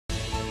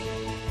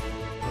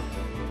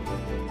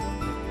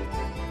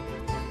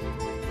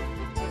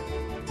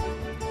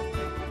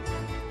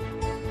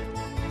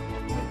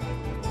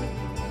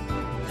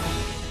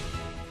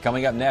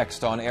Coming up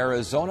next on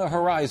Arizona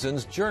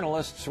Horizon's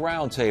Journalists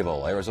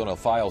Roundtable, Arizona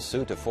files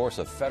suit to force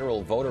a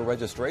federal voter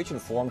registration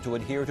form to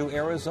adhere to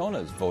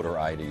Arizona's voter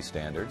ID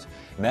standards.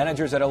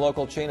 Managers at a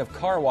local chain of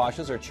car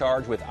washes are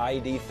charged with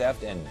ID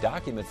theft and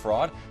document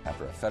fraud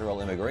after a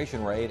federal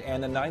immigration raid,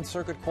 and the Ninth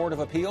Circuit Court of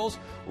Appeals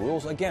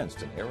rules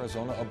against an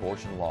Arizona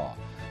abortion law.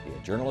 The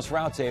Journalists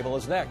Roundtable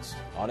is next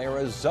on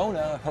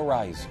Arizona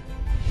Horizon.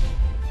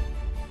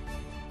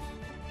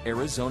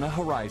 Arizona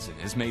Horizon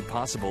is made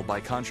possible by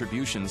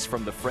contributions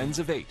from the Friends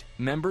of Eight,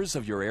 members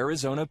of your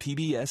Arizona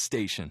PBS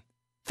station.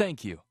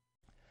 Thank you.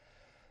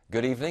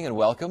 Good evening and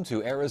welcome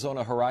to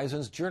Arizona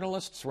Horizon's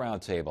Journalists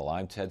Roundtable.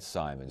 I'm Ted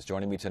Simons.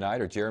 Joining me tonight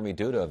are Jeremy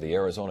Duda of the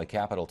Arizona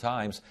Capital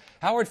Times,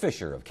 Howard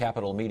Fisher of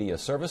Capital Media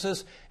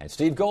Services, and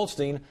Steve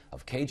Goldstein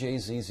of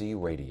KJZZ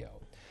Radio.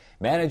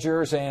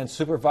 Managers and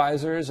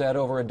supervisors at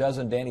over a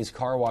dozen Danny's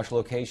Car Wash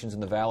locations in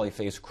the Valley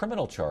face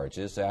criminal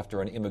charges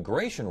after an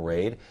immigration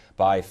raid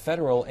by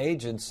federal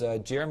agents.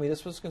 Jeremy,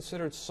 this was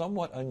considered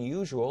somewhat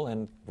unusual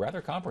and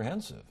rather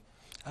comprehensive.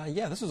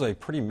 Yeah, this was a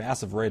pretty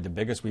massive raid, the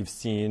biggest we've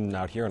seen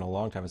out here in a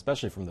long time,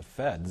 especially from the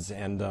feds.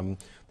 And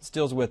this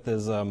deals with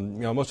is,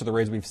 most of the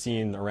raids we've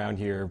seen around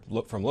here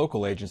from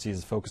local agencies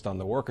is focused on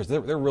the workers.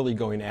 They're really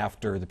going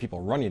after the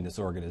people running this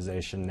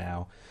organization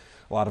now.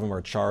 A lot of them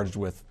are charged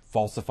with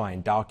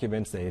falsifying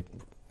documents. They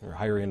were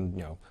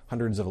hiring,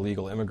 hundreds of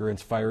illegal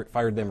immigrants, fired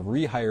them,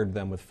 rehired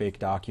them with fake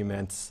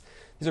documents.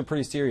 These are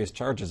pretty serious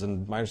charges,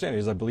 and my understanding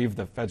is I believe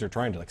the feds are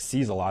trying to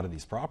seize a lot of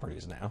these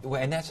properties now. Well,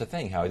 and that's the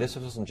thing, Howie. This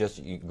wasn't just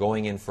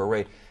going in for a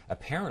raid.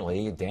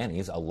 Apparently,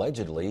 Danny's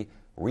allegedly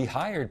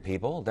rehired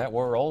people that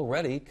were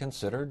already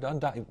considered on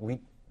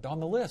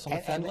the list, on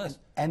the Fed list.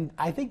 And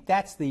I think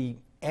that's the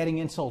adding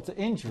insult to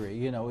injury.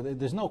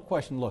 There's no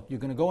question. Look, you're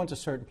going to go into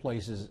certain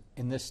places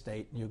in this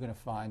state and you're going to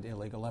find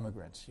illegal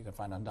immigrants. You're going to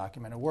find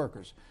undocumented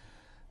workers.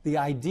 The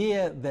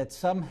idea that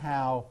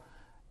somehow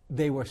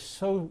they were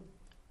so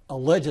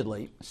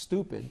allegedly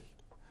stupid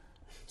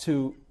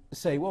to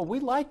say, well,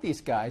 we like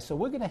these guys, so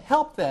we're going to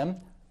help them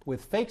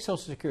with fake Social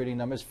Security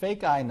numbers,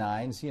 fake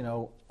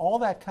I-9s, all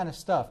that kind of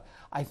stuff.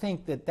 I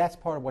think that that's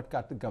part of what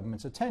got the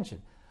government's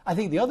attention. I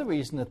think the other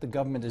reason that the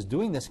government is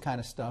doing this kind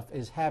of stuff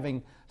is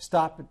having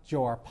stopped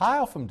Joe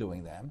Arpaio from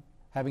doing them,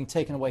 having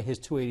taken away his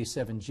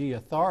 287G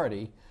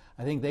authority.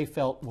 I think they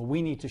felt, well,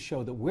 we need to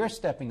show that we're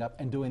stepping up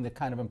and doing the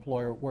kind of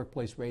employer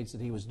workplace raids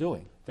that he was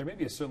doing. There may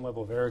be a certain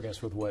level of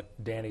arrogance with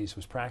what Danny's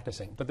was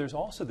practicing, but there's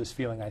also this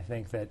feeling, I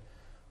think, that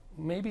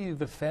maybe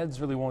the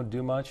feds really won't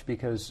do much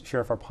because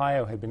Sheriff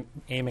Arpaio had been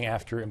aiming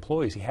after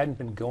employees. He hadn't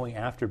been going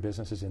after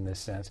businesses in this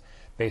sense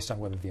based on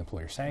whether the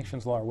employer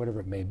sanctions law or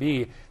whatever it may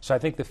be. So I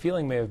think the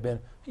feeling may have been,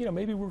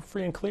 maybe we're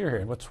free and clear here.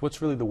 And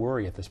what's really the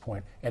worry at this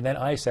point? And then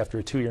ICE, after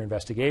a 2-year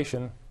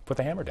investigation, put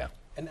the hammer down.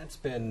 And that's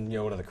been,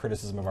 one of the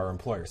criticism of our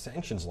employer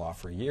sanctions law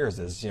for years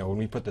is, when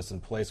we put this in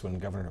place when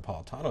Governor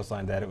Napolitano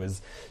signed that, it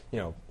was,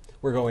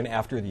 we're going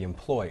after the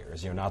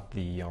employers, not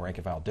the rank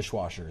and file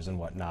dishwashers and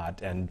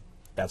whatnot. And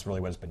that's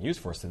really what it's been used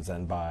for since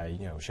then by,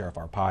 Sheriff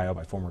Arpaio,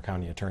 by former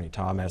County Attorney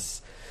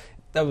Thomas.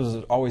 That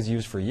was always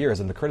used for years,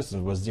 and the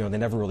criticism was, they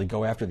never really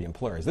go after the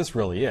employers. This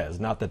really is.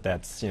 Not that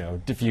that's,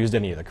 diffused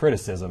any of the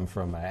criticism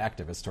from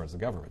activists towards the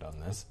government on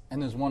this.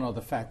 And there's one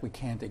other fact we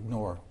can't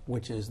ignore,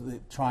 which is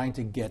trying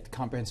to get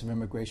comprehensive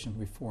immigration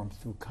reform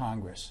through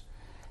Congress.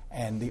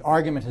 And the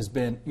argument has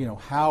been,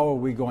 why are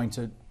we going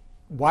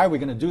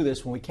to do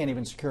this when we can't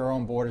even secure our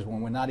own borders, when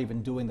we're not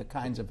even doing the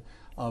kinds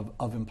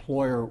of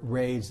employer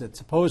raids that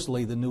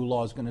supposedly the new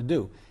law is going to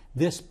do.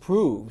 This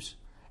proves,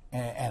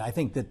 and I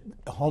think that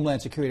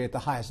Homeland Security at the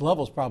highest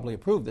levels probably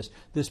approved this,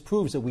 this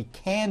proves that we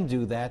can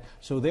do that,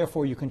 so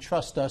therefore you can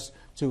trust us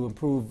to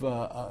improve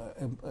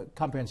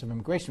comprehensive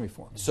immigration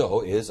reform.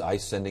 So is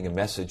ICE sending a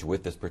message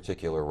with this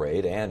particular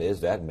raid, and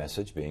is that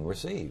message being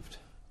received?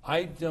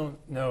 I don't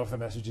know if the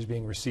message is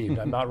being received.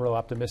 I'm not real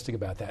optimistic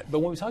about that. But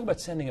when we talk about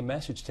sending a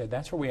message, Ted,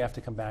 that's where we have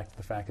to come back to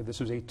the fact that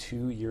this was a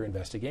 2-year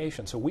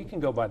investigation. So we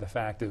can go by the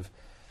fact of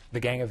the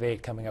Gang of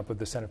Eight coming up with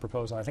the Senate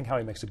proposal. I think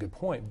Howie makes a good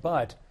point,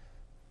 but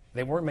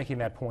they weren't making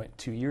that point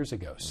 2 years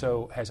ago.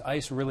 So has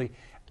ICE really...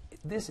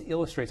 This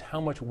illustrates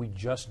how much we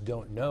just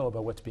don't know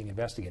about what's being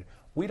investigated.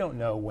 We don't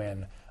know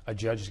when a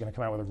judge is going to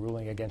come out with a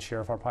ruling against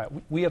Sheriff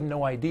Arpaio. We have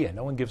no idea.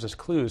 No one gives us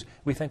clues.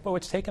 We think, well,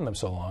 it's taken them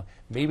so long.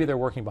 Maybe they're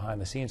working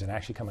behind the scenes and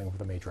actually coming up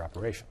with a major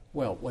operation.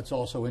 Well, what's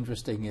also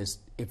interesting is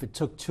if it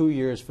took 2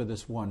 years for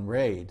this one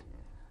raid,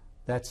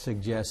 that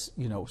suggests,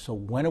 so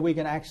when are we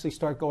going to actually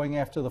start going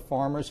after the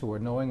farmers who are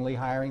knowingly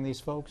hiring these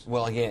folks?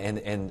 Well, again,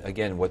 and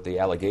again, what the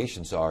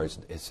allegations are is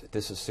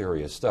this is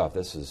serious stuff.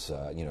 This is,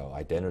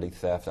 identity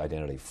theft,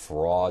 identity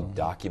fraud,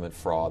 document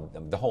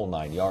fraud, the whole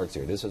 9 yards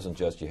here. This isn't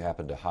just you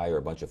happen to hire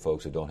a bunch of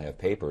folks who don't have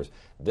papers.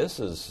 This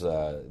is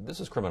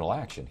criminal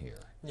action here.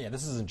 Yeah,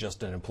 this isn't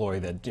just an employee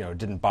that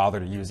didn't bother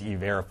to use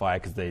E-Verify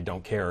because they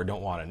don't care or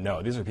don't want to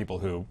know. These are people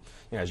who,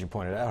 as you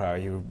pointed out,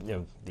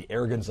 the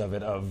arrogance of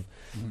it of,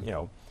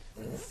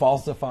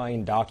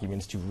 falsifying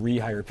documents to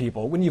rehire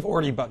people when you've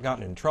already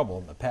gotten in trouble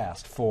in the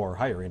past for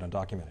hiring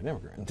undocumented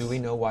immigrants. Do we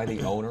know why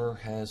the owner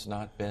has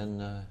not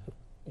been...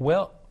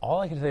 Well, All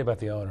I can tell you about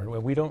the owner,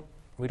 we don't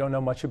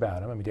know much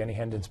about him. I mean, Danny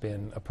Hendon's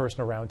been a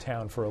person around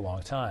town for a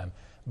long time,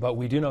 but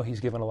we do know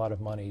he's given a lot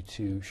of money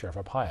to Sheriff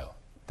Arpaio.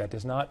 That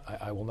does not,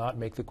 I will not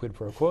make the quid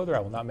pro quo there, I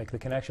will not make the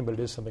connection, but it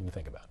is something to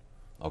think about.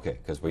 Okay,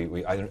 because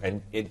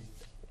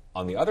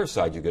on the other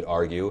side, you could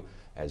argue,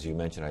 as you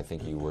mentioned, I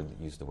think you would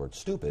use the word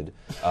stupid,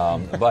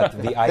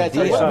 but the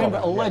idea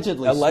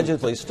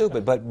allegedly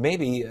stupid, but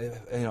maybe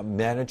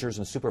managers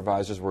and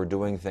supervisors were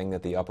doing things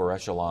that the upper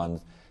echelon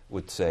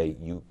would say,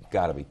 you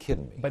got to be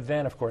kidding me. But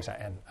then, of course,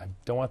 and I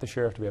don't want the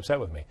sheriff to be upset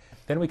with me,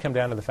 then we come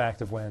down to the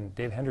fact of when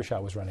Dave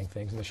Hendershot was running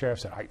things, and the sheriff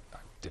said, I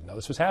didn't know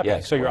this was happening.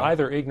 Yes, so you're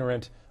either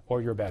ignorant or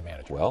you're a bad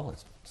manager. Well,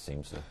 it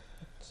seems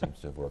to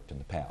have worked in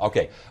the past.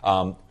 Okay,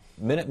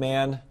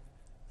 Minuteman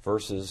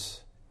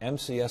versus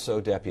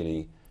MCSO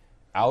deputy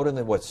out in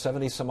the,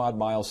 70-some-odd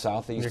miles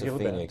southeast of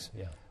Phoenix.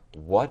 Yeah.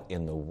 What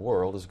in the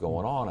world is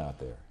going on out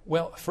there?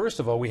 Well,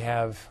 first of all, we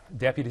have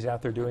deputies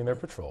out there doing their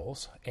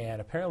patrols, and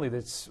apparently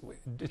it's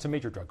a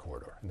major drug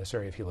corridor in this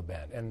area of Gila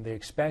Bend, and they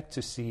expect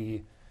to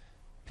see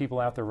people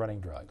out there running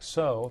drugs.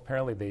 So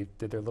apparently they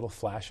did their little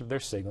flash of their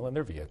signal in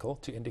their vehicle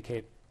to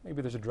indicate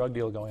maybe there's a drug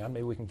deal going on,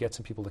 maybe we can get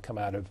some people to come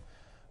out of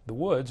the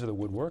woods or the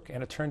woodwork,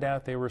 and it turned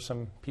out there were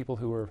some people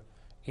who were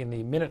in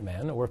the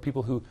Minutemen, or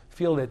people who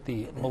feel that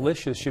the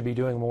militias should be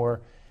doing more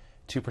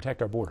to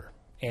protect our border.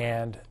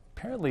 And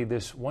apparently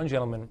this one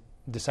gentleman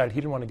decided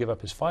he didn't want to give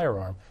up his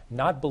firearm,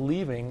 not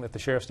believing that the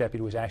sheriff's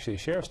deputy was actually a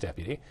sheriff's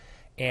deputy.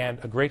 And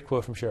a great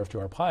quote from Sheriff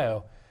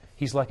Arpaio,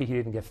 he's lucky he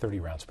didn't get 30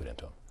 rounds put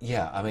into him.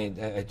 Yeah, I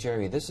mean,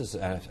 Jerry, this is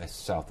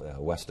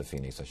southwest of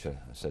Phoenix. I should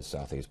have said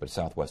southeast, but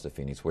southwest of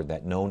Phoenix, where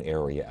that known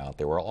area out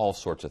there where all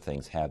sorts of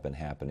things have been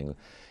happening,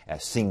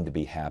 seem to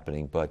be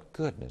happening. But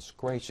goodness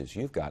gracious,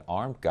 you've got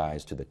armed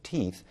guys to the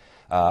teeth.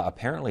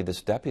 Apparently,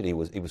 this deputy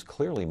was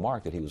clearly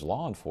marked that he was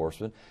law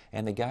enforcement,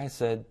 and the guy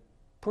said,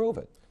 "Prove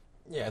it."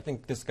 Yeah, I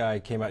think this guy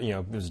came out.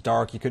 It was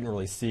dark; you couldn't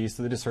really see,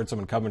 so they just heard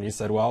someone coming. And he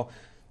said, "Well,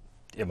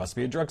 it must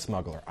be a drug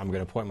smuggler. I'm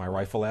going to point my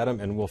rifle at him,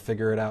 and we'll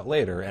figure it out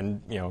later."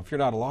 And if you're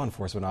not a law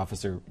enforcement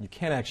officer, you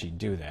can't actually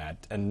do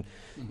that. And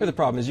the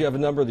problem is, you have a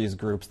number of these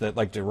groups that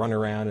like to run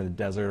around in the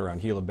desert,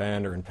 around Gila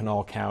Bend, or in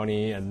Pinal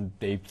County, and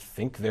they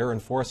think they're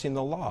enforcing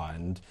the law.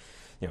 And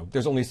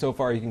there's only so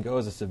far you can go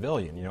as a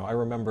civilian. I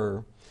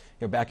remember,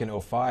 back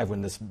in '05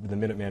 when the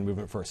Minuteman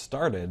movement first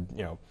started.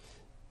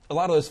 A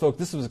lot of those folks,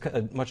 this was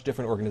a much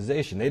different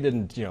organization. They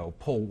didn't,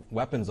 pull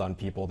weapons on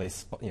people. They,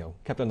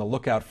 kept on the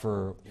lookout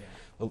for,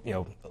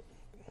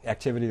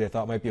 activity they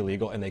thought might be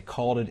illegal, and they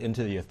called it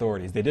into the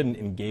authorities. They didn't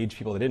engage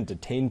people. They didn't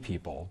detain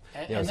people.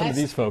 And some of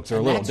these folks are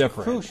a little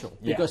different. That's crucial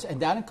because, and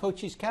down in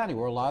Cochise County,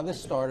 where a lot of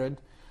this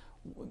started,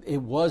 it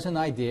was an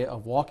idea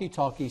of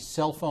walkie-talkies,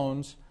 cell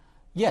phones.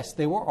 Yes,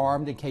 they were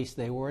armed in case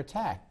they were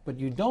attacked, but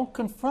you don't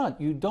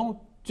confront. You don't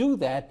do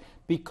that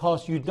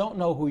because you don't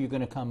know who you're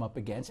going to come up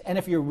against. And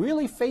if you're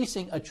really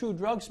facing a true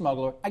drug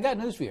smuggler, I got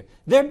news for you.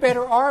 They're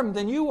better armed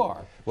than you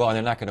are. Well, and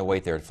they're not going to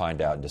wait there to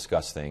find out and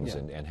discuss things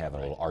and have a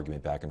little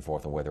argument back and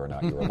forth on whether or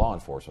not you're a law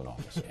enforcement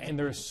officer. And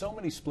there are so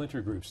many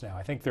splinter groups now.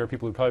 I think there are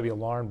people who would probably be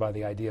alarmed by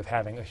the idea of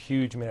having a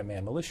huge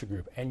Minuteman militia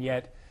group. And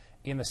yet,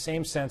 in the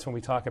same sense, when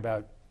we talk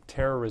about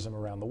terrorism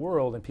around the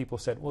world, and people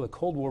said, well, the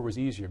Cold War was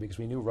easier because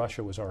we knew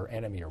Russia was our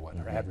enemy or what,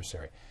 our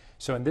adversary.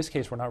 So in this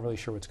case, we're not really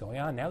sure what's going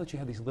on. Now that you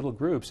have these little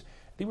groups,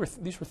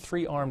 these were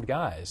three armed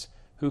guys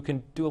who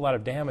can do a lot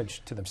of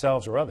damage to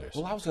themselves or others.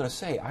 Well, I was going to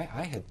say,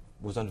 I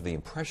was under the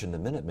impression the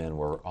Minutemen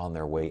were on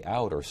their way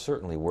out, or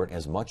certainly weren't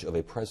as much of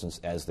a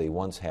presence as they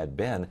once had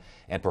been,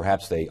 and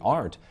perhaps they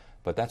aren't,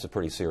 but that's a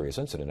pretty serious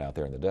incident out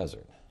there in the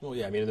desert. Well,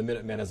 yeah, I mean, the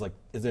Minutemen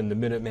is in the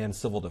Minuteman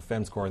Civil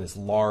Defense Corps, this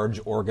large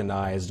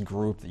organized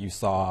group that you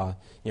saw,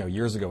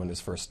 years ago when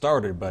this first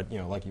started. But,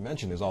 like you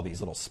mentioned, there's all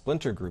these little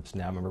splinter groups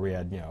now. Remember, we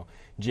had,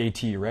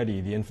 J.T. Reddy,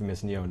 the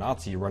infamous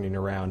neo-Nazi, running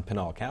around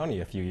Pinal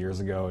County a few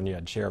years ago, and you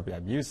had Sheriff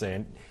Abuse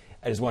saying,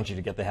 "I just want you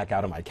to get the heck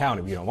out of my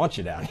county. We don't want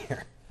you down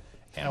here."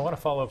 And I want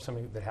to follow up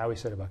something that Howie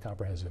said about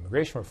comprehensive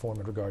immigration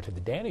reform in regard to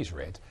the Danny's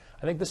raids.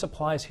 I think this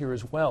applies here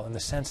as well, in the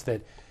sense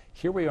that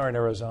here we are in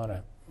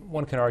Arizona.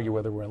 One can argue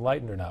whether we're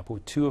enlightened or not,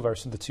 but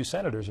the two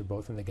senators are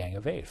both in the Gang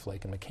of Eight,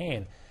 Flake and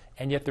McCain,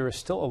 and yet there are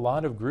still a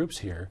lot of groups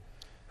here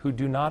who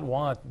do not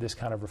want this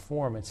kind of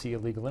reform and see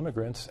illegal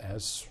immigrants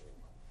as...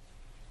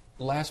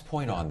 Last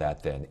point on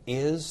that, then,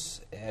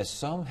 is, as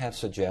some have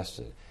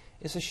suggested,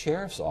 is the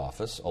sheriff's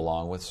office,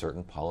 along with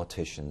certain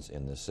politicians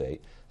in the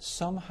state,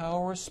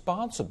 somehow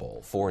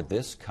responsible for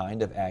this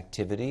kind of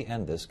activity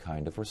and this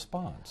kind of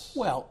response?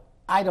 Well,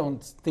 I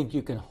don't think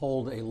you can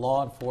hold a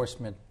law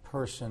enforcement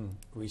person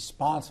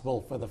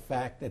responsible for the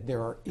fact that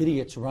there are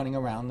idiots running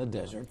around the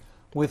desert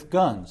with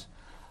guns.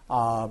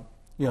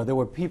 There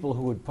were people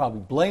who would probably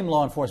blame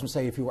law enforcement,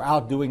 say if you were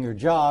out doing your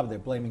job, they're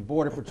blaming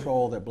Border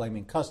Patrol, they're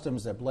blaming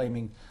Customs, they're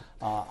blaming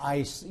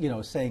ICE,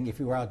 saying if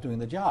you were out doing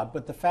the job.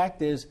 But the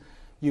fact is,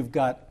 you've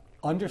got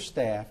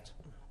understaffed,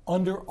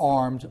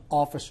 underarmed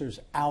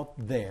officers out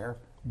there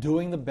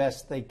doing the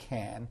best they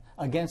can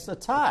against the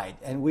tide.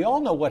 And we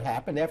all know what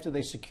happened after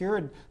they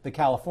secured the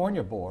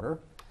California border,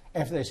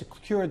 after they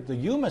secured the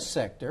Yuma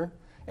sector,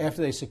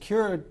 after they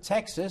secured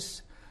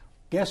Texas.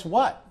 Guess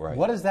what? Right.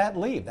 What does that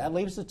leave? That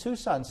leaves the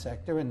Tucson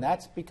sector, and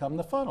that's become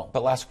the funnel.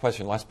 But last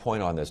question, last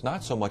point on this,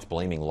 not so much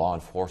blaming law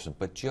enforcement,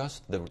 but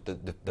just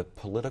the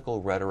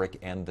political rhetoric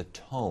and the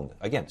tone.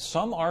 Again,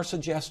 some are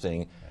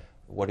suggesting,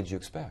 what did you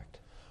expect?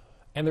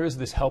 And there is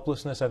this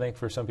helplessness, I think,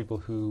 for some people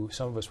who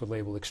some of us would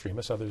label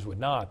extremists, others would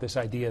not. This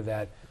idea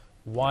that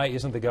why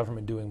isn't the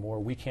government doing more?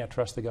 We can't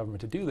trust the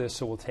government to do this,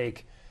 so we'll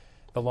take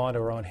the law into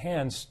our own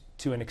hands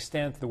to an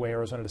extent the way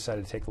Arizona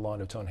decided to take the law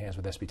into its own hands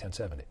with SB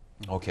 1070.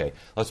 Okay,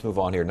 let's move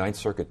on here. Ninth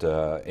Circuit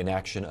in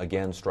action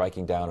again,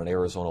 striking down an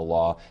Arizona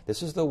law.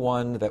 This is the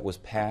one that was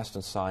passed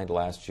and signed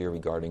last year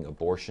regarding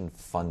abortion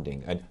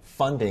funding and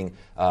funding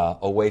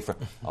away from.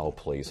 Oh,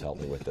 please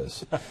help me with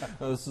this.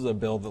 Well, this is a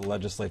bill that the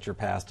legislature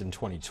passed in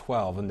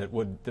 2012, and that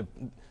would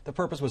the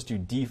purpose was to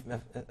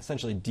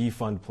essentially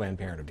defund Planned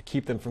Parenthood, to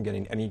keep them from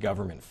getting any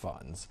government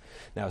funds.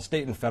 Now,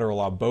 state and federal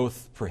law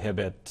both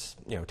prohibit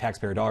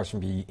taxpayer dollars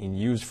from being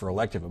used for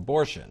elective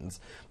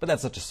abortions, but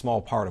that's such a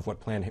small part of what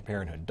Planned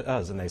Parenthood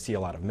does, and they see a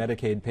lot of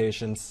Medicaid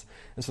patients,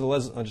 and so the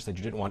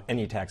legislature didn't want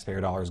any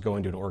taxpayer dollars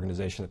going to an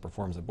organization that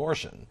performs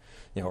abortion.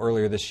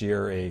 Earlier this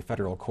year, a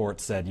federal court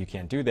said you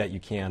can't do that,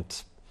 you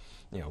can't,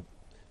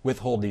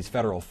 withhold these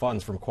federal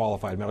funds from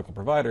qualified medical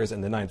providers,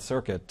 and the Ninth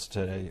Circuit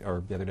today,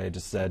 or the other day,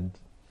 just said,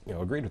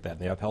 agreed with that, and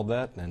they upheld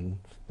that, and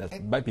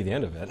that might be the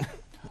end of it.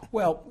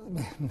 Well,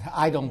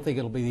 I don't think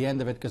it'll be the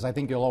end of it, because I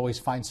think you'll always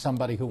find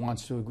somebody who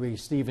wants to agree.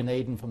 Stephen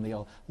Aden from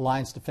the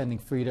Alliance Defending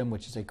Freedom,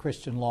 which is a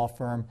Christian law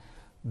firm,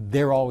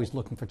 they're always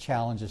looking for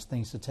challenges,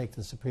 things to take to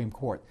the Supreme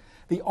Court.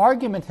 The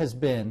argument has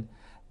been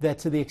that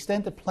to the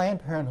extent that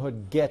Planned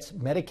Parenthood gets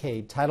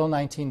Medicaid, Title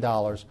XIX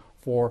dollars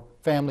for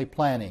family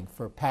planning,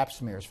 for pap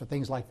smears, for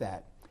things like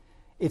that,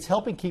 it's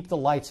helping keep the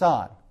lights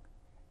on.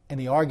 And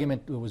the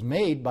argument that was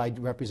made by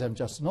Representative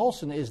Justin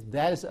Olson is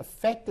that is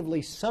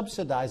effectively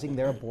subsidizing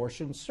their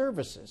abortion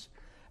services.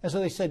 And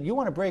so they said, you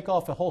want to break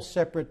off a whole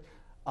separate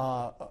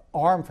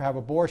arm for have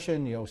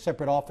abortion,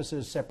 separate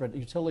offices, separate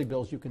utility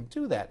bills, you can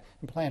do that.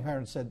 And Planned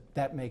Parenthood said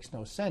that makes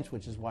no sense,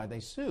 which is why they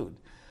sued.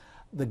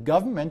 The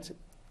government,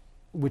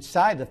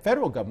 the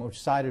federal government, which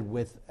sided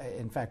with,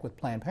 in fact, with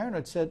Planned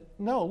Parenthood, said,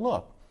 no,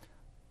 look,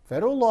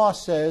 federal law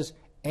says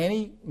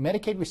any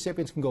Medicaid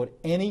recipients can go to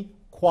any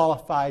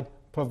qualified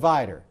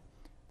provider.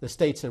 The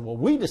state said, well,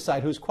 we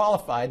decide who's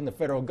qualified, and the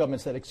federal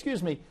government said,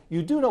 excuse me,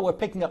 you do know we're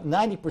picking up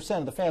 90%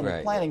 of the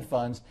family planning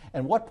funds,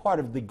 and what part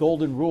of the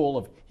golden rule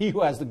of he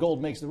who has the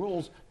gold makes the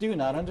rules do you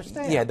not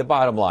understand? Yeah, the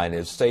bottom line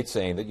is states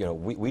saying that,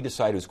 we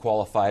decide who's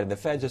qualified, and the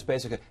feds just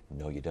basically,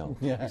 no, you don't.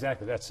 Yeah.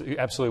 Exactly. That's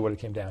absolutely what it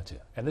came down to.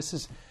 And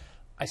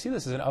I see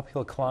this as an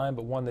uphill climb,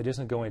 but one that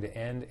isn't going to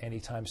end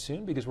anytime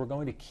soon, because we're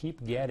going to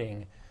keep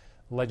getting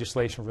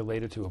legislation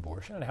related to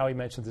abortion. And Howie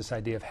mentioned this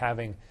idea of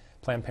having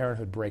Planned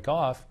Parenthood break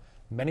off.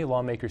 Many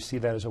lawmakers see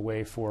that as a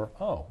way for,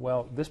 oh,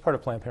 well, this part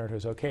of Planned Parenthood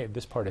is okay,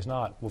 this part is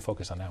not, we'll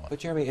focus on that one. But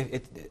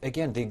Jeremy,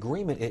 again, the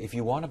agreement, if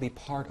you want to be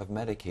part of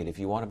Medicaid, if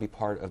you want to be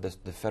part of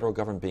the federal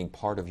government being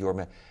part of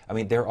your,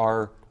 there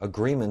are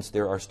agreements,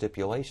 there are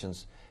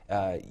stipulations.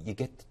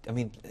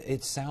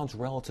 It sounds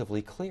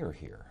relatively clear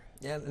here.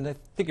 Yeah, and I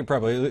think it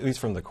probably, at least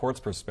from the court's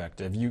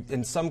perspective,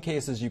 in some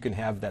cases you can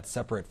have that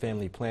separate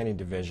family planning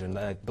division.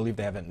 I believe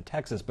they have it in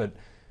Texas, but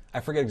I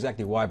forget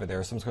exactly why, but there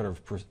are some sort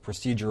of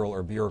procedural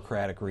or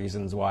bureaucratic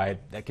reasons why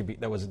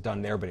that was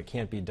done there, but it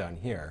can't be done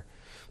here.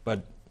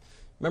 But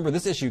remember,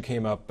 this issue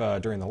came up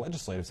during the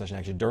legislative session,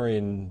 actually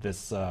during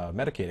this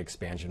Medicaid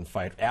expansion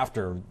fight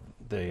after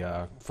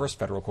the first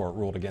federal court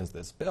ruled against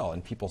this bill,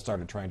 and people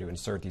started trying to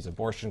insert these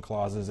abortion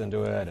clauses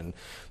into it, and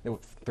it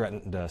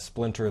threatened to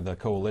splinter the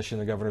coalition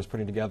the governor's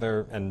putting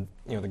together. And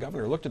the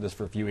governor looked at this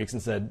for a few weeks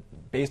and said,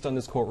 based on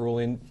this court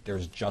ruling,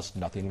 there's just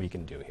nothing we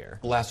can do here.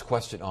 Last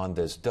question on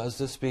this. Does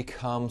this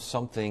become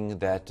something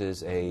that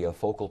is a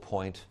focal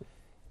point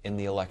in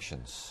the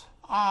elections?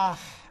 I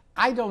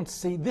don't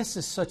see, this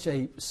is such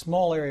a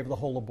small area of the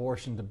whole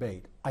abortion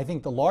debate. I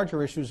think the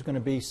larger issue is going to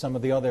be some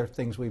of the other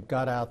things we've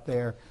got out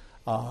there.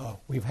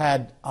 We've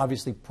had,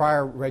 obviously,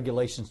 prior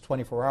regulations,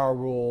 24-hour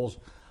rules,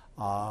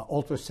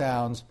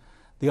 ultrasounds.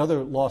 The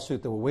other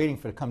lawsuit that we're waiting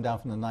for to come down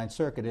from the Ninth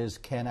Circuit is,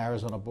 can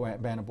Arizona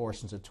ban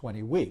abortions at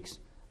 20 weeks?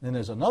 Then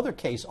there's another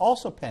case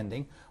also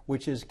pending,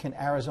 which is, can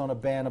Arizona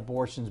ban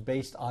abortions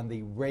based on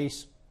the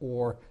race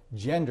or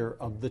gender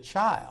of the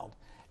child?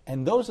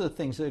 And those are the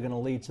things that are going to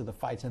lead to the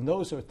fights. And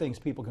those are things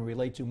people can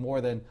relate to more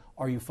than,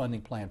 are you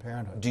funding Planned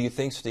Parenthood? Do you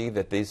think, Steve,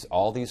 that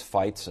all these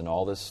fights and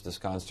all this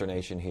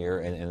consternation here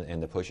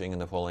and the pushing and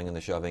the pulling and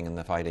the shoving and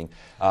the fighting,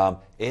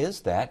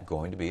 is that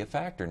going to be a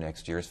factor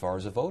next year as far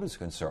as the vote is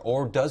concerned?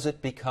 Or does it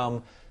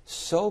become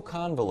so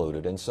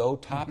convoluted and so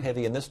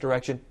top-heavy in this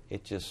direction,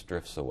 it just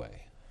drifts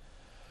away?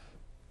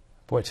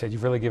 Boy, Ted,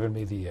 you've really given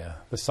me the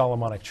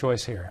Solomonic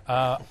choice here.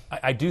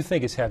 I do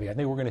think it's heavy. I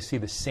think we're going to see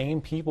the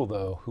same people,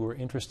 though, who are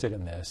interested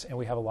in this. And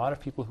we have a lot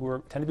of people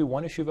who tend to be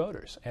one-issue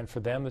voters. And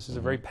for them, this is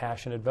a very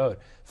passionate vote.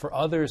 For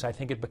others, I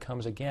think it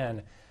becomes,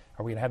 again,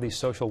 Are we going to have these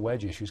social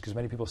wedge issues? Because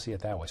many people see it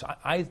that way. So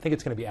I think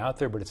it's going to be out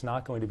there, but it's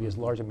not going to be as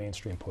large a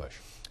mainstream push.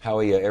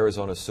 Howie,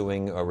 Arizona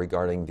suing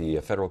regarding the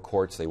federal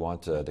courts. They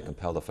want to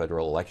compel the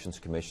Federal Elections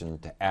Commission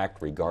to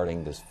act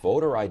regarding this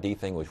voter ID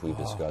thing, which we've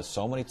discussed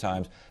so many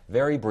times.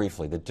 Very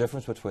briefly, the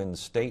difference between the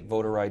state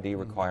voter ID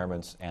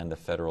requirements and the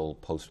federal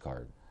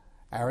postcard.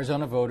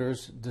 Arizona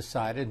voters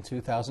decided in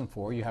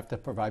 2004 you have to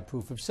provide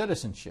proof of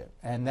citizenship,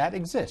 and that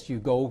exists. You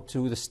go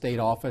to the state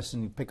office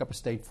and you pick up a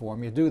state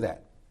form, you do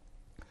that.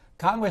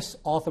 Congress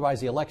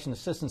authorized the Election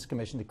Assistance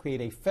Commission to create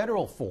a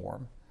federal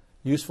form,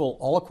 useful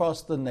all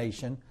across the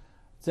nation,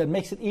 that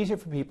makes it easier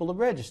for people to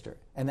register.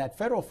 And that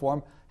federal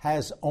form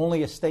has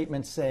only a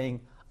statement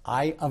saying,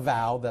 I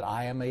avow that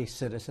I am a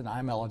citizen,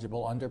 I'm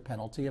eligible under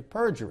penalty of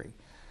perjury.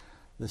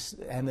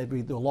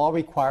 The law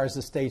requires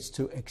the states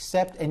to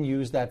accept and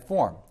use that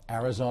form.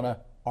 Arizona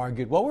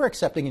argued, well, we're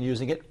accepting and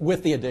using it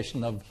with the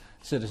addition of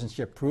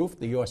citizenship proof.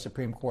 The U.S.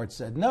 Supreme Court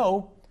said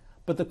no.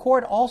 But the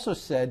court also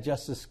said,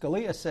 Justice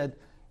Scalia said,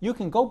 you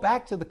can go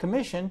back to the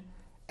commission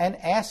and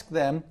ask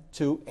them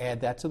to add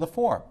that to the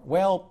form.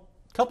 Well,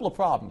 a couple of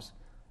problems.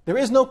 There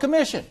is no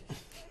commission.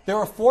 There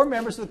are 4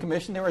 members of the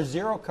commission. There are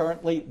 0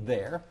 currently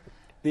there.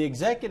 The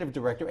executive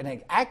director and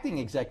an acting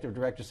executive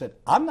director said,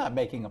 I'm not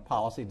making a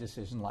policy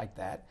decision like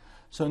that.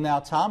 So now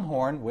Tom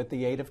Horn, with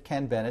the aid of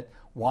Ken Bennett,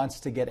 wants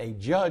to get a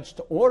judge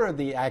to order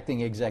the acting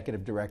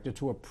executive director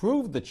to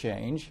approve the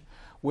change,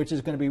 which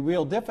is going to be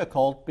real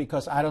difficult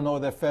because I don't know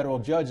if the federal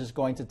judge is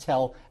going to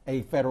tell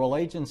a federal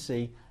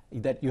agency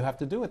that you have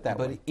to do it that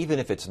way. But even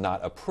if it's not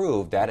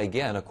approved, that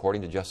again,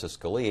 according to Justice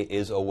Scalia,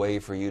 is a way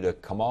for you to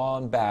come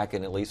on back,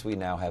 and at least we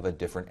now have a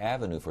different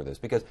avenue for this.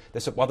 Because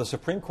while the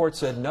Supreme Court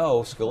said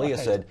no, Scalia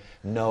said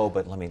no,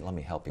 but let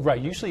me help you.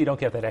 Right. Usually you don't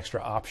get that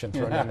extra option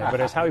thrown in there.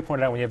 But as Howie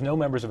pointed out, when you have no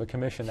members of a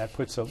commission, that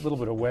puts a little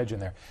bit of wedge in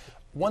there.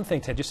 One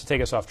thing, Ted, just to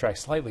take us off track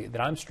slightly,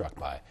 that I'm struck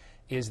by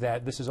is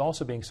that this is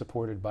also being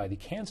supported by the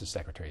Kansas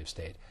Secretary of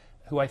State,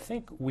 who I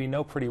think we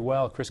know pretty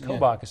well. Chris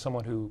Kobach is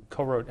someone who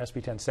co-wrote SB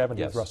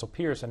 1070 with Russell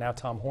Pierce, and now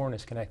Tom Horn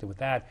is connected with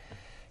that.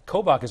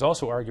 Kobach is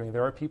also arguing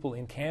there are people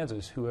in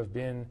Kansas who have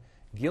been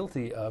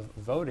guilty of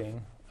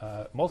voting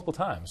multiple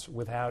times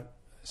without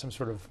some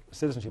sort of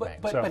citizenship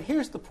bank. But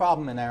here's the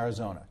problem in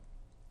Arizona.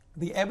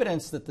 The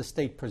evidence that the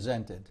state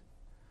presented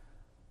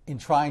in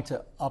trying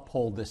to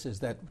uphold this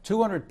is that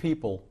 200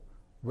 people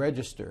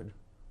registered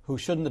who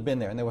shouldn't have been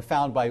there, and they were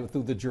found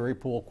through the jury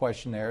pool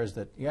questionnaires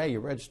that, yeah, you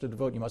registered to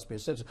vote, you must be a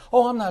citizen.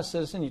 Oh, I'm not a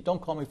citizen, you don't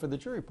call me for the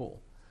jury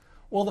pool.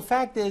 Well, the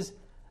fact is,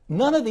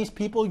 none of these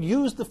people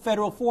used the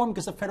federal form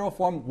because the federal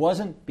form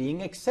wasn't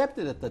being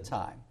accepted at the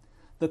time.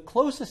 The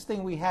closest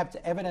thing we have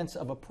to evidence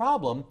of a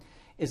problem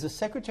is the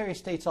Secretary of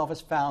State's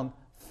office found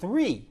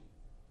 3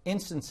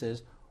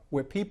 instances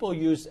where people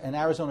used an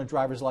Arizona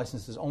driver's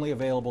license is only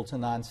available to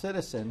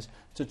non-citizens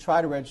to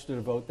try to register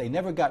to vote. They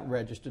never got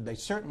registered. They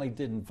certainly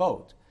didn't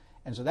vote.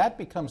 And so that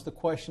becomes the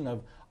question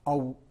of,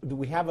 do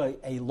we have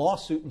a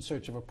lawsuit in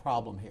search of a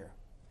problem here?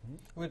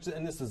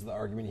 And this is the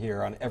argument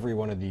here on every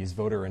one of these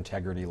voter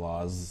integrity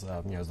laws,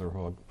 as the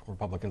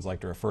Republicans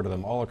like to refer to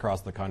them all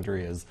across the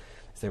country, is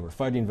say we're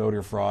fighting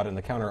voter fraud, and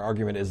the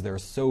counter-argument is there are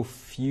so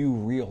few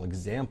real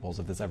examples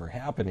of this ever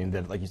happening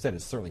that, like you said,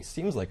 it certainly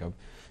seems like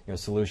a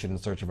solution in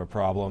search of a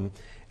problem.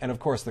 And of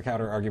course, the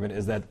counter-argument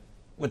is that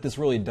what this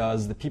really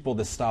does, the people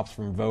this stops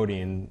from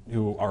voting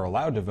who are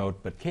allowed to vote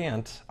but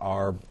can't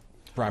are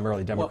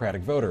primarily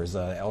Democratic voters,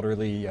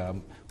 elderly,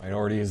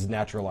 minorities,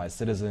 naturalized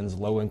citizens,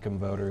 low-income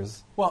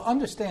voters. Well,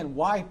 understand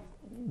why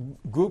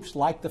groups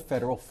like the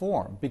federal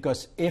form,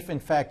 because if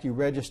in fact you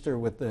register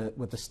with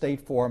the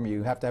state form,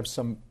 you have to have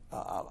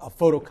a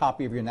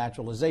photocopy of your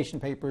naturalization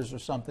papers or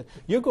something.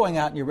 You're going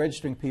out and you're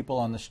registering people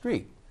on the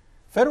street.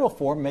 Federal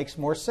form makes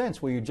more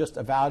sense, where you just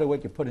avow to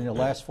it, you put in your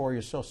last 4 of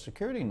your Social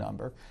Security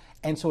number,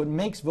 and so it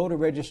makes voter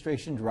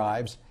registration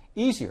drives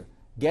easier.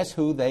 Guess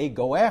who they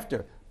go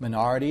after?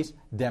 Minorities,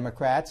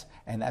 Democrats,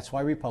 and that's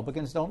why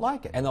Republicans don't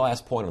like it. And the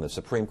last point on the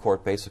Supreme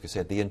Court basically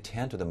said the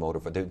intent of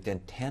the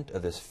intent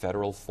of this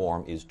federal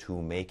form is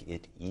to make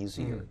it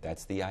easier.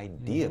 That's the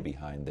idea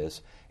behind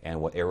this, and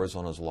what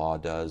Arizona's law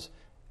does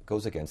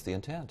goes against the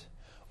intent.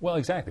 Well,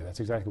 exactly.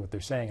 That's exactly what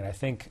they're saying. And I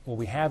think what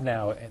we have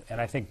now,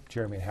 and I think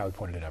Jeremy and Howie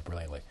pointed it out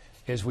brilliantly,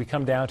 is we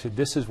come down to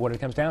this is what it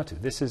comes down to.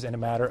 This is in a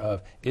matter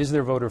of, is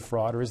there voter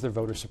fraud or is there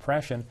voter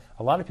suppression?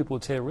 A lot of people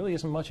would say there really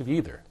isn't much of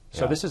either.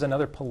 So this is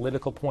another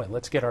political point.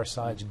 Let's get our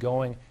sides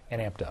going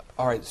and amped up.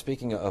 All right,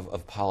 speaking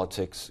of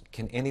politics,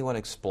 can anyone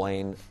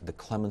explain the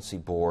Clemency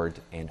Board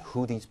and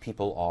who these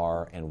people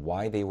are and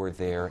why they were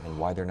there and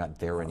why they're not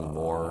there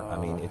anymore? I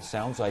mean, it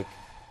sounds like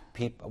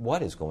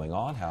what is going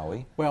on,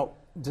 Howie? Well,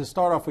 to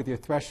start off with your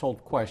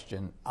threshold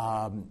question,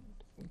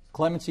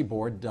 Clemency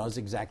Board does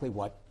exactly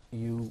what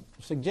you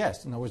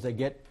suggest. In other words, they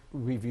get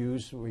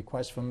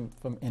requests from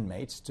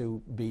inmates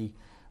to be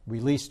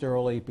released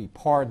early, be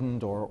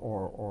pardoned,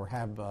 or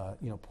have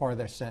part of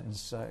their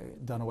sentence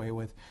done away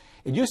with.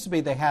 It used to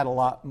be they had a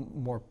lot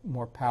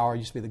more power. It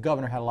used to be the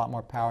governor had a lot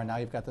more power. Now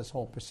you've got this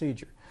whole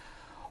procedure.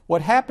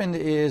 What happened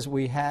is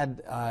we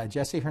had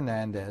Jesse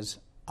Hernandez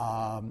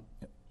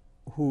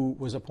who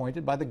was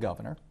appointed by the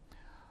governor,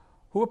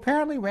 who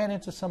apparently ran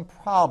into some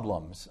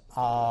problems.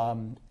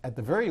 At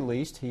the very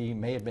least, he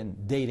may have been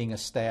dating a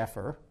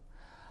staffer.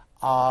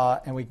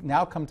 And we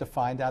now come to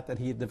find out that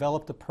he had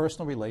developed a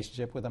personal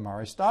relationship with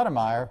Amari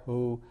Stoudemire,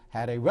 who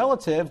had a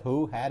relative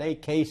who had a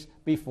case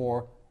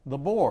before the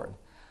board.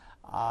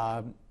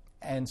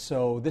 And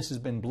so this has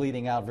been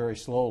bleeding out very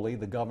slowly.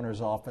 The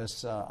governor's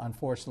office,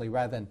 unfortunately,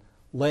 rather than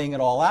laying it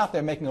all out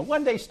there, making a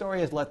one-day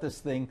story, has let this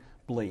thing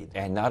bleed.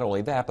 And not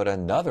only that, but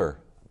another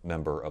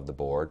member of the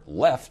board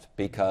left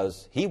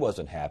because he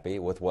wasn't happy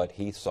with what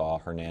he saw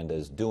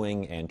Hernandez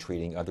doing and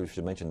treating others. You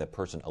should mention that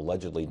person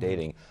allegedly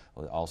dating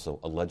also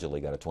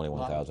allegedly got a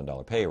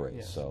 $21,000 pay raise.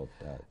 Yes. So,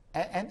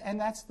 and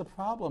that's the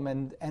problem.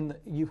 And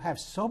you have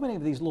so many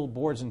of these little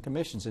boards and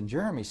commissions, and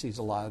Jeremy sees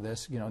a lot of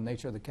this, you know,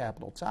 nature of the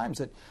Capital Times,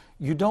 that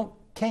you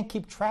can't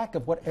keep track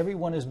of what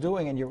everyone is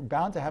doing, and you're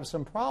bound to have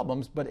some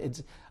problems. But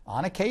it's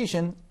on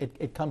occasion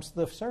it comes to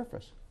the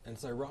surface. And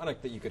it's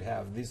ironic that you could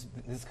have this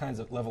kinds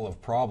of level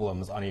of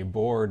problems on a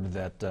board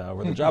that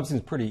where the job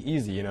seems pretty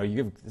easy. You know,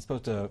 you're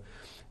supposed to,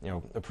 you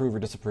know, approve or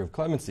disapprove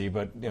clemency,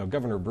 but you know,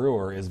 Governor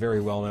Brewer is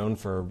very well known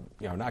for,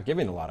 you know, not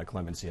giving a lot of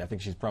clemency. I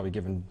think she's probably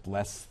given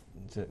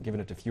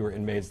it to fewer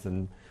inmates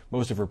than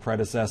most of her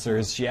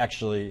predecessors.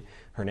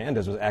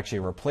 Hernandez was actually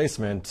a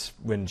replacement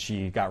when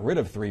she got rid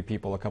of 3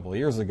 people a couple of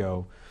years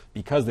ago,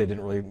 because they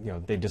didn't really, you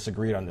know, they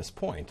disagreed on this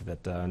point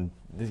that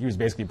he was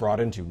basically brought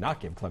in to not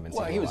give clemency.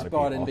 Well, to he a was lot of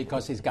brought people. in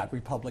because he's got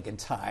Republican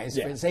ties.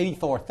 Yeah. For his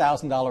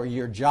 $84,000 a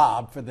year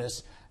job for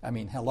this, I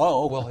mean,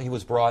 hello. well, he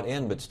was brought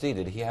in, but Steve,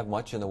 did he have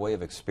much in the way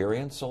of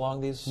experience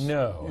along these?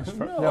 No,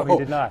 he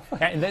did not.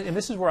 And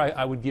this is where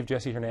I would give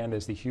Jesse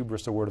Hernandez the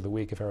hubris award of the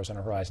week if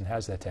Arizona Horizon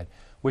has that, Ted,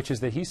 which is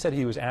that he said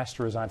he was asked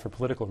to resign for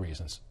political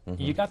reasons.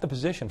 Mm-hmm. You got the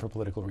position for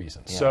political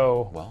reasons. Yeah.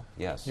 So, well,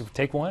 yes. You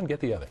take one, get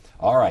the other.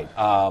 All right.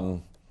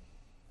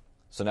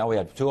 So now we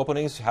have 2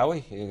 openings.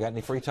 Howie, you got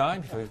any free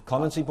time for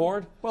clemency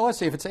board? Well, let's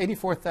see. If it's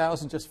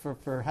 $84,000 just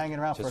for hanging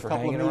around Just for a for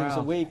couple of hanging meetings a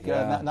around. week,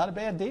 Yeah. not a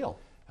bad deal.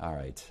 All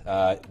right.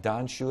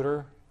 Don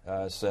Shooter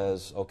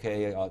says,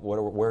 okay,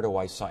 where do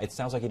I sign? It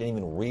sounds like he didn't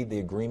even read the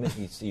agreement.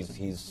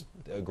 He's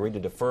agreed to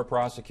defer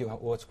prosecute.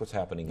 What's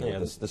happening here? Yeah.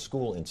 The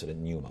school incident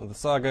in Yuma. The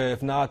saga,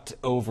 if not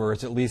over,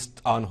 it's at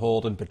least on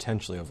hold and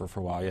potentially over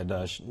for a while. You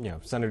had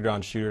Senator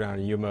Don Shooter down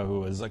in Yuma,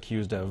 who was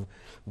accused of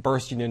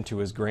bursting into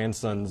his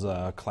grandson's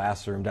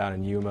classroom down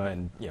in Yuma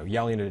and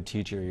yelling at a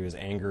teacher. He was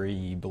angry.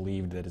 He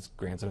believed that his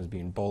grandson was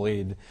being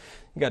bullied.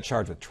 He got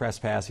charged with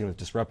trespassing, with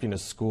disrupting a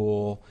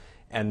school.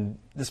 And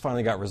this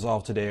finally got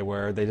resolved today,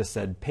 where they just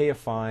said pay a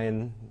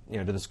fine,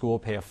 to the school,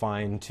 pay a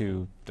fine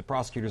to the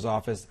prosecutor's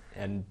office,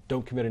 and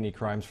don't commit any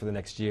crimes for the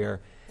next year.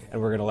 And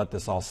we're going to let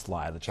this all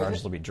slide. The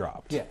charges will be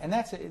dropped. Yeah, and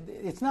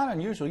it's not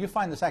unusual. You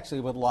find this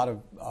actually with a lot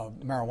of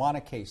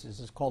marijuana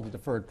cases. It's called a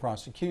deferred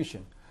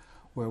prosecution,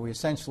 where we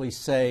essentially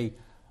say,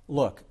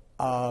 look,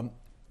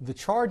 the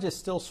charge is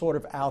still sort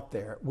of out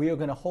there. We are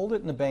going to hold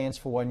it in abeyance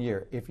for 1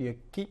 year. If you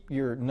keep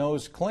your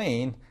nose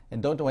clean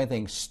and don't do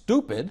anything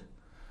stupid,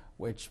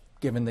 which,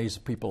 given these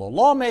people are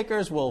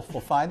lawmakers, we'll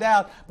find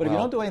out. But if you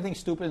don't do anything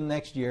stupid in the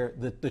next year,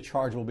 the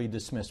charge will be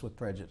dismissed with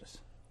prejudice.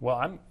 Well,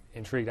 I'm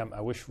intrigued.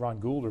 I wish Ron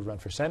Gould would run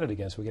for Senate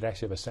again so we could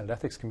actually have a Senate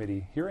Ethics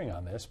Committee hearing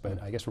on this,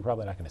 but I guess we're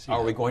probably not going to see Are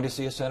that. we going to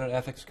see a Senate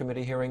Ethics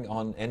Committee hearing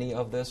on any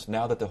of this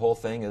now that the whole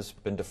thing has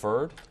been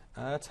deferred?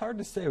 It's hard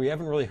to say. We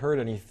haven't really heard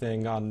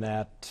anything on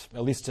that,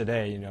 at least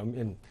today.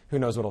 And who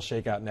knows what will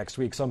shake out next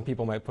week. Some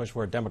people might push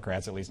for it.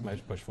 Democrats, at least,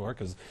 might push for it,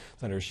 because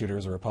Senator Shooter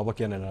is a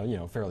Republican and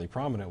a fairly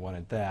prominent one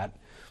at that.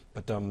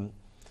 But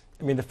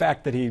the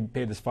fact that he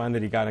paid this fine,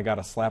 that he got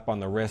a slap on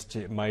the wrist,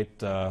 it might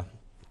kind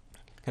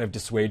of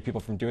dissuade people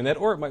from doing that,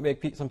 or it might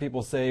make some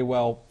people say,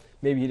 well,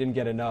 maybe you didn't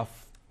get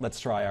enough. Let's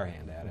try our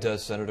hand at it.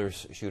 Does Senator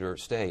Shooter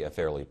stay a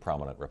fairly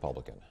prominent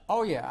Republican?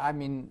 Oh, yeah.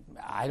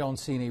 I don't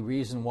see any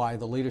reason why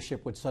the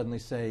leadership would suddenly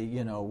say,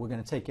 we're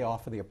going to take you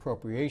off of the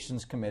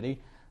Appropriations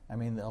Committee. A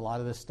lot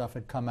of this stuff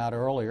had come out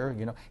earlier.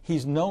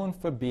 He's known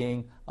for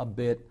being a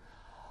bit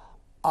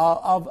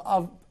of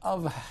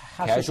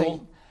how should I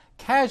say,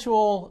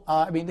 casual.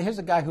 Here's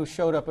a guy who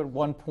showed up at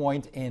one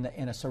point in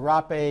a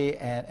serape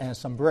and a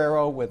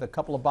sombrero with a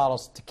couple of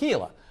bottles of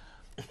tequila.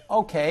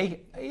 Okay,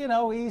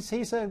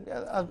 he's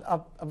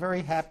a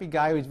very happy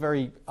guy. He's a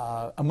very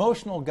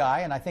emotional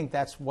guy, and I think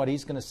that's what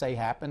he's going to say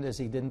happened, is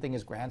he didn't think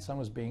his grandson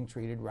was being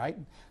treated right,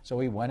 so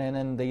he went in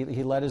and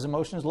he let his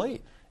emotions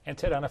lead. And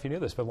Ted, I don't know if you knew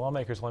this, but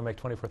lawmakers only make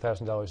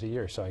 $24,000 a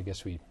year, so I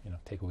guess we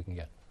take what we can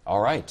get. All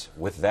right.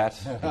 With that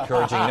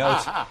encouraging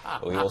note,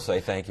 we will say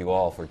thank you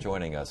all for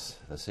joining us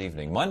this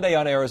evening. Monday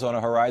on Arizona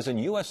Horizon,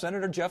 U.S.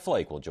 Senator Jeff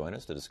Flake will join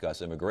us to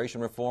discuss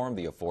immigration reform,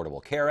 the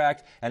Affordable Care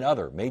Act, and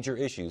other major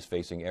issues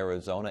facing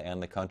Arizona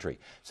and the country.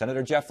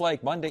 Senator Jeff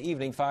Flake, Monday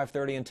evening,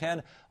 5:30 and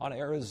 10 on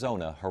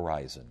Arizona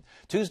Horizon.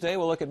 Tuesday,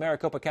 we'll look at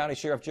Maricopa County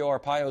Sheriff Joe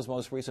Arpaio's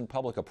most recent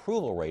public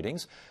approval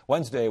ratings.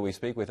 Wednesday, we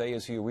speak with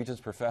ASU Regents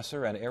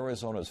Professor and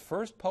Arizona's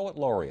first Poet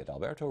Laureate,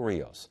 Alberto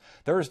Rios.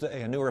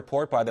 Thursday, a new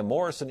report by the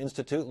Morrison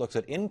Institute looks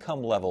at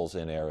income levels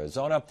in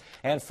Arizona.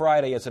 And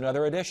Friday, it's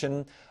another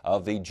edition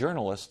of the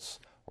Journalists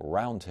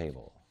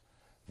Roundtable.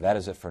 That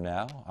is it for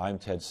now. I'm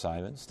Ted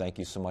Simons. Thank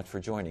you so much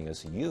for joining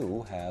us.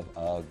 You have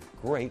a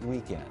great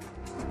weekend.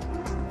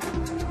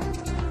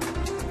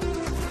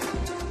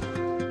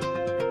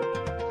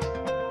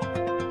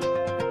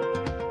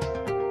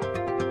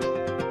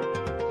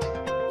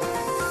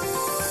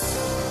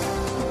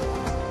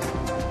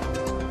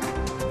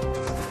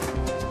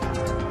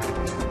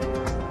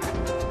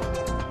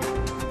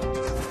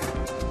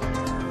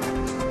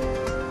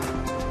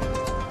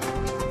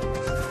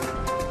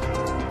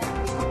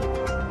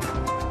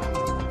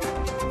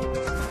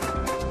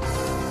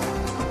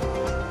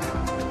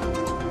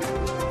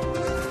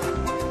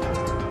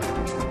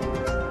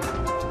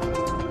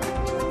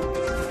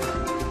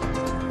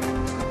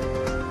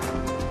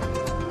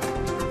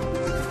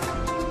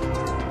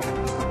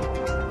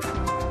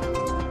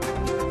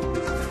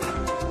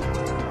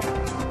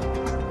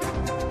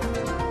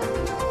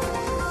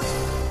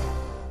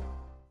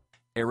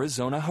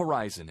 Arizona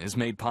Horizon is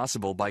made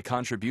possible by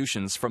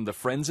contributions from the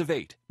Friends of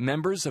 8,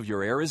 members of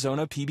your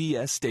Arizona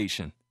PBS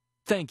station.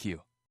 Thank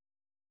you.